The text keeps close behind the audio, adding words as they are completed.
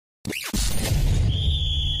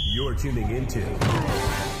You're tuning into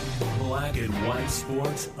Black and White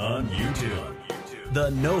Sports on YouTube.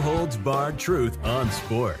 The no-holds-barred truth on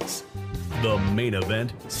sports. The main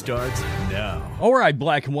event starts now. All right,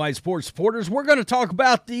 Black and White Sports supporters, we're going to talk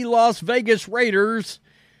about the Las Vegas Raiders.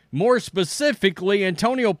 More specifically,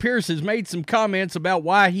 Antonio Pierce has made some comments about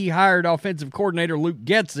why he hired offensive coordinator Luke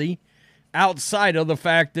Getsy outside of the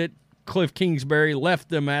fact that Cliff Kingsbury left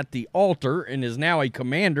them at the altar and is now a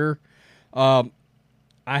commander.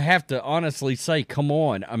 I have to honestly say, come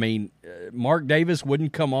on. I mean, Mark Davis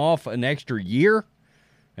wouldn't come off an extra year,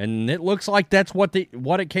 and it looks like that's what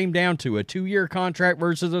it came down to, a 2-year contract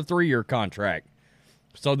versus a 3-year contract.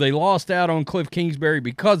 So they lost out on Cliff Kingsbury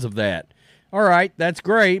because of that. All right, that's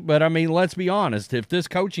great, but I mean, let's be honest. If this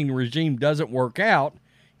coaching regime doesn't work out,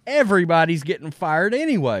 everybody's getting fired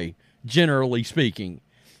anyway, generally speaking.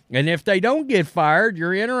 And if they don't get fired,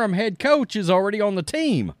 your interim head coach is already on the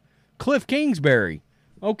team, Cliff Kingsbury.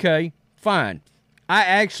 Okay, fine. I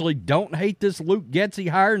actually don't hate this Luke Getsy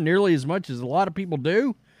hire nearly as much as a lot of people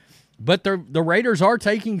do, but the Raiders are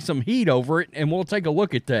taking some heat over it, and we'll take a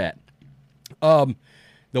look at that. The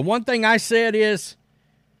one thing I said is,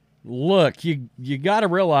 look, you got to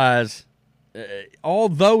realize,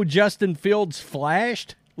 although Justin Fields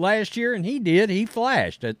flashed last year, and he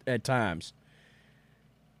flashed at times,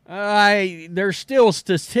 there's still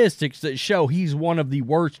statistics that show he's one of the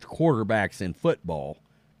worst quarterbacks in football,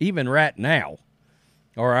 even right now.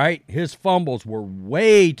 All right? His fumbles were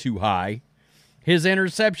way too high. His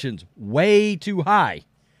interceptions, way too high.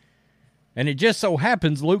 And it just so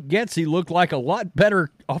happens Luke Getsy looked like a lot better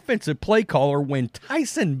offensive play caller when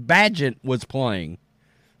Tyson Bagent was playing.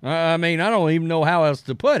 I mean, I don't even know how else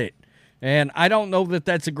to put it. And I don't know that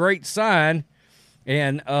that's a great sign.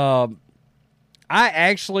 And I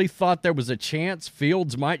actually thought there was a chance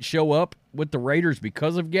Fields might show up with the Raiders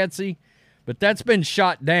because of Getsy, but that's been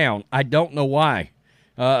shot down. I don't know why.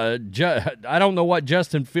 I don't know what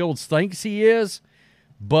Justin Fields thinks he is,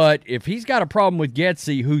 but if he's got a problem with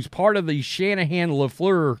Getsy, who's part of the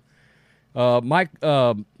Shanahan-LaFleur,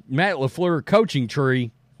 Matt LaFleur coaching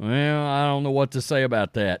tree, well, I don't know what to say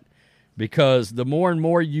about that, because the more and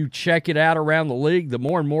more you check it out around the league, the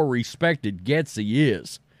more and more respected Getsy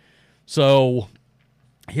is. So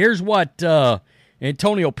here's what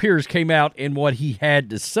Antonio Pierce came out and what he had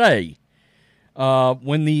to say.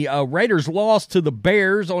 When the Raiders lost to the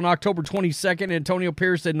Bears on October 22nd, Antonio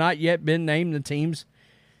Pierce had not yet been named the team's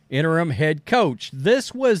interim head coach.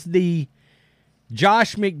 This was the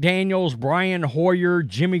Josh McDaniels, Brian Hoyer,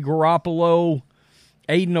 Jimmy Garoppolo,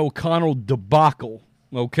 Aiden O'Connell debacle,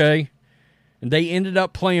 okay? And they ended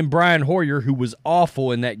up playing Brian Hoyer, who was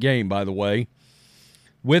awful in that game, by the way.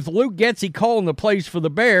 With Luke Getsy calling the plays for the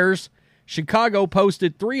Bears, Chicago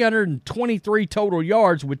posted 323 total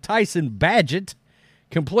yards with Tyson Bagent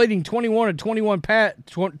completing 21 of 29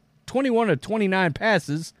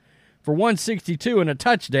 passes for 162 and a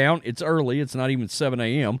touchdown. It's early. It's not even 7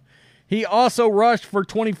 a.m. He also rushed for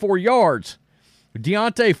 24 yards.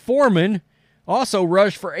 Deontay Foreman also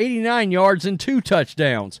rushed for 89 yards and 2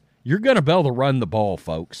 touchdowns. You're going to be able to run the ball,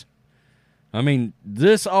 folks. I mean,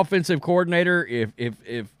 this offensive coordinator,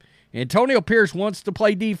 if Antonio Pierce wants to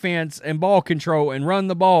play defense and ball control and run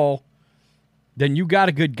the ball, then you got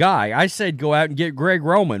a good guy. I said go out and get Greg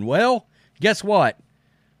Roman. Well, guess what?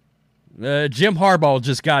 Jim Harbaugh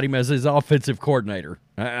just got him as his offensive coordinator.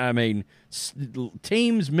 I mean,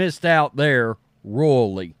 teams missed out there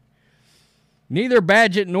royally. Neither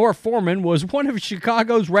Bagent nor Foreman was one of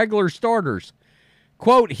Chicago's regular starters.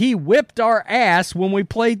 Quote, he whipped our ass when we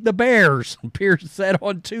played the Bears, Pierce said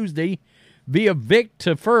on Tuesday via Vic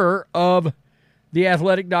Tafur of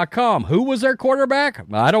TheAthletic.com. Who was their quarterback?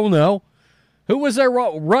 I don't know. Who was their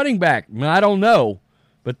running back? I don't know.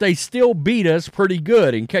 But they still beat us pretty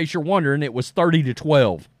good. In case you're wondering, it was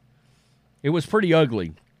 30-12. It was pretty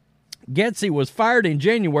ugly. Getsy was fired in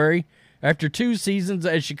January after 2 seasons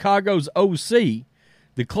as Chicago's OC.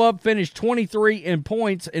 The club finished 23 in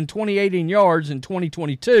points and 28 in yards in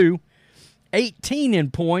 2022, 18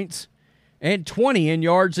 in points and 20 in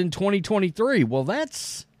yards in 2023. Well,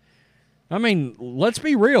 let's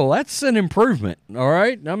be real. That's an improvement, all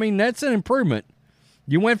right? I mean, that's an improvement.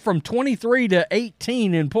 You went from 23 to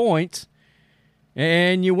 18 in points,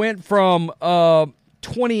 and you went from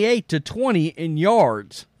 28 to 20 in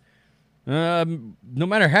yards. No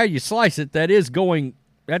matter how you slice it,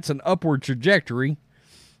 that's an upward trajectory.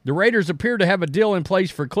 The Raiders appear to have a deal in place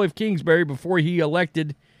for Cliff Kingsbury before he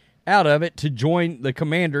elected out of it to join the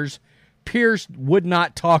Commanders. Pierce would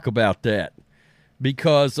not talk about that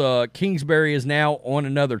because Kingsbury is now on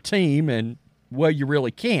another team, and, well, you really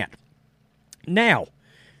can't. Now,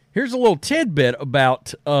 Here's a little tidbit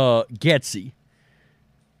about Getsy.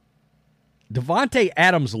 Davante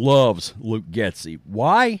Adams loves Luke Getsy.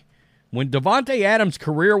 Why? When Davante Adams'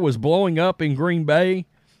 career was blowing up in Green Bay,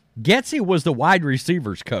 Getsy was the wide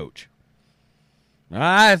receivers coach.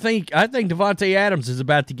 I think Davante Adams is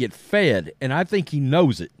about to get fed, and I think he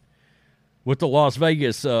knows it with the Las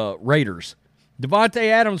Vegas Raiders. Davante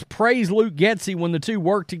Adams praised Luke Getsy when the two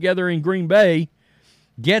worked together in Green Bay.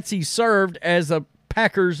 Getsy served as a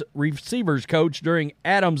Packers receivers coach during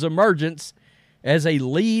Adams' emergence as a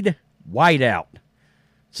lead wideout.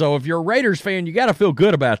 So if you're a Raiders fan, you got to feel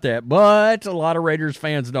good about that. But a lot of Raiders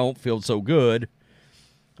fans don't feel so good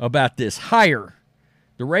about this hire.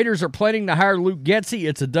 The Raiders are planning to hire Luke Getsy.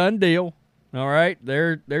 It's a done deal. All right,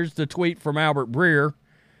 there's the tweet from Albert Breer.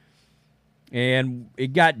 And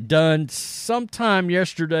it got done sometime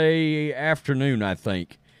yesterday afternoon, I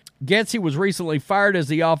think. Getsy was recently fired as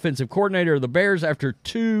the offensive coordinator of the Bears after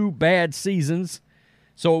 2 bad seasons,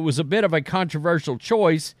 so it was a bit of a controversial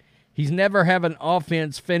choice. He's never had an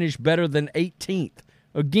offense finish better than 18th.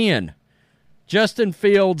 Again, Justin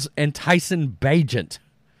Fields and Tyson Bagent.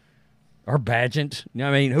 Or Bagent.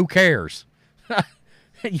 I mean, who cares?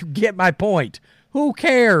 You get my point. Who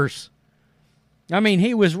cares? I mean,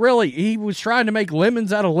 he was trying to make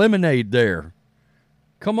lemons out of lemonade there.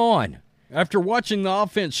 Come on. After watching the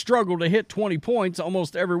offense struggle to hit 20 points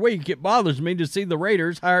almost every week, it bothers me to see the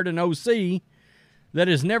Raiders hired an OC that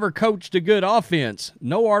has never coached a good offense.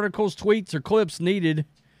 No articles, tweets, or clips needed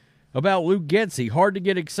about Luke Getsy. Hard to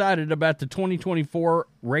get excited about the 2024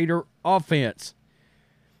 Raider offense.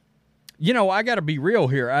 You know, I got to be real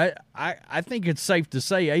here. I think it's safe to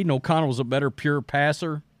say Aiden O'Connell's a better pure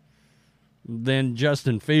passer than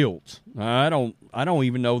Justin Fields. I don't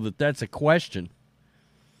even know that that's a question,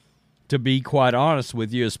 to be quite honest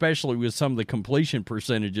with you, especially with some of the completion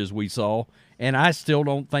percentages we saw. And I still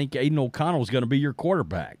don't think Aiden O'Connell is going to be your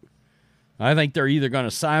quarterback. I think they're either going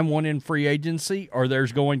to sign one in free agency or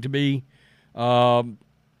there's going to be a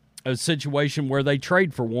situation where they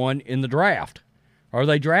trade for one in the draft or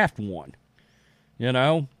they draft one. You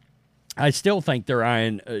know, I still think they're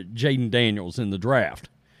eyeing Jaden Daniels in the draft,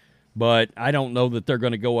 but I don't know that they're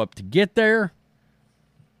going to go up to get there.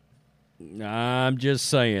 I'm just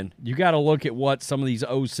saying, you got to look at what some of these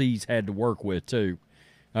OCs had to work with, too.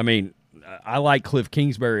 I mean, I like Cliff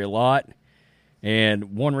Kingsbury a lot,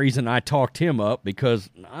 and one reason I talked him up,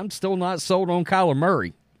 because I'm still not sold on Kyler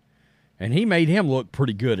Murray, and he made him look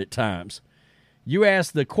pretty good at times. You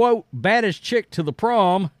asked the, quote, baddest chick to the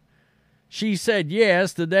prom. She said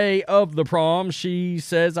yes. The day of the prom, she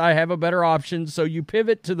says, I have a better option, so you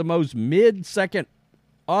pivot to the most mid-second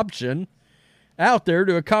option out there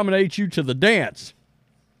to accommodate you to the dance.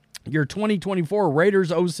 Your 2024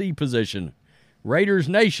 Raiders OC position. Raiders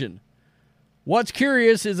Nation. What's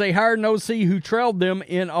curious is they hired an OC who trailed them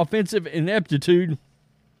in offensive ineptitude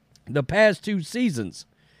the past 2 seasons.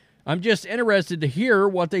 I'm just interested to hear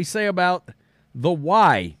what they say about the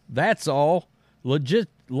why. That's all.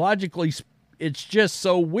 Logically, it's just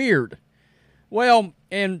so weird. Well,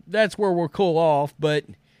 and that's where we'll cool off, but,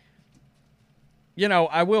 you know,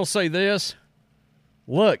 I will say this.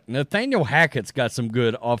 Look, Nathaniel Hackett's got some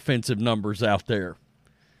good offensive numbers out there.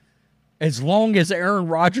 As long as Aaron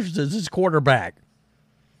Rodgers is his quarterback.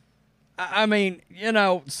 I mean, you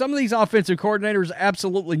know, some of these offensive coordinators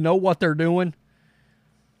absolutely know what they're doing.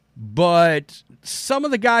 But some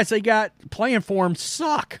of the guys they got playing for them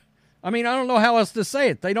suck. I mean, I don't know how else to say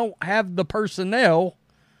it. They don't have the personnel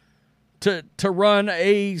to run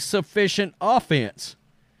a sufficient offense.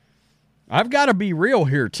 I've got to be real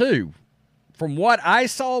here, too. From what I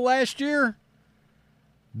saw last year,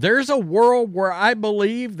 there's a world where I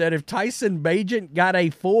believe that if Tyson Bagent got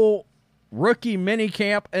a full rookie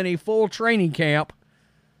minicamp and a full training camp,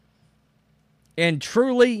 and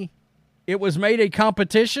truly it was made a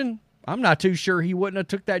competition, I'm not too sure he wouldn't have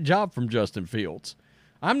took that job from Justin Fields.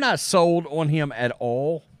 I'm not sold on him at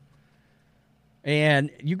all.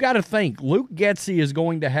 And you got to think, Luke Getsy is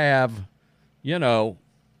going to have, you know,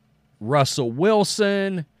 Russell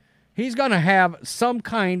Wilson. He's going to have some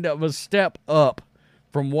kind of a step up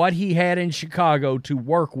from what he had in Chicago to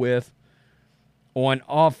work with on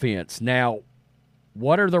offense. Now,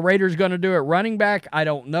 what are the Raiders going to do at running back? I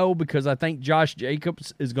don't know, because I think Josh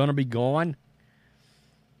Jacobs is going to be gone.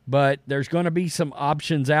 But there's going to be some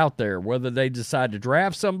options out there. Whether they decide to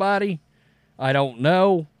draft somebody, I don't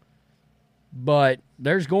know. But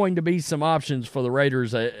there's going to be some options for the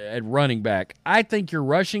Raiders at running back. I think your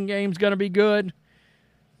rushing game's going to be good.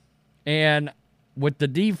 And with the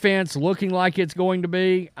defense looking like it's going to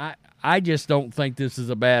be, I just don't think this is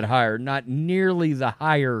a bad hire. Not nearly the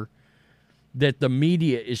hire that the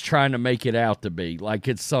media is trying to make it out to be, like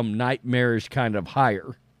it's some nightmarish kind of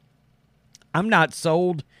hire. I'm not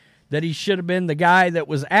sold that he should have been the guy that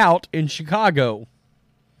was out in Chicago.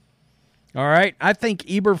 All right? I think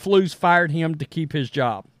Eberflus fired him to keep his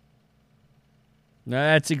job.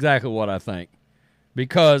 Now, that's exactly what I think.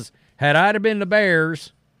 Because had I have been the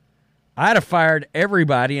Bears, I'd have fired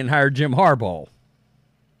everybody and hired Jim Harbaugh.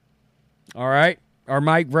 All right? Or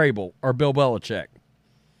Mike Vrabel or Bill Belichick.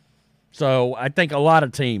 So I think a lot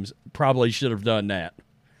of teams probably should have done that.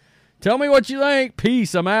 Tell me what you think.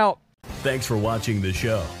 Peace. I'm out. Thanks for watching the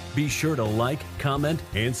show. Be sure to like, comment,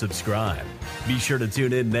 and subscribe. Be sure to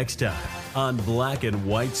tune in next time on Black and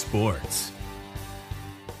White Sports.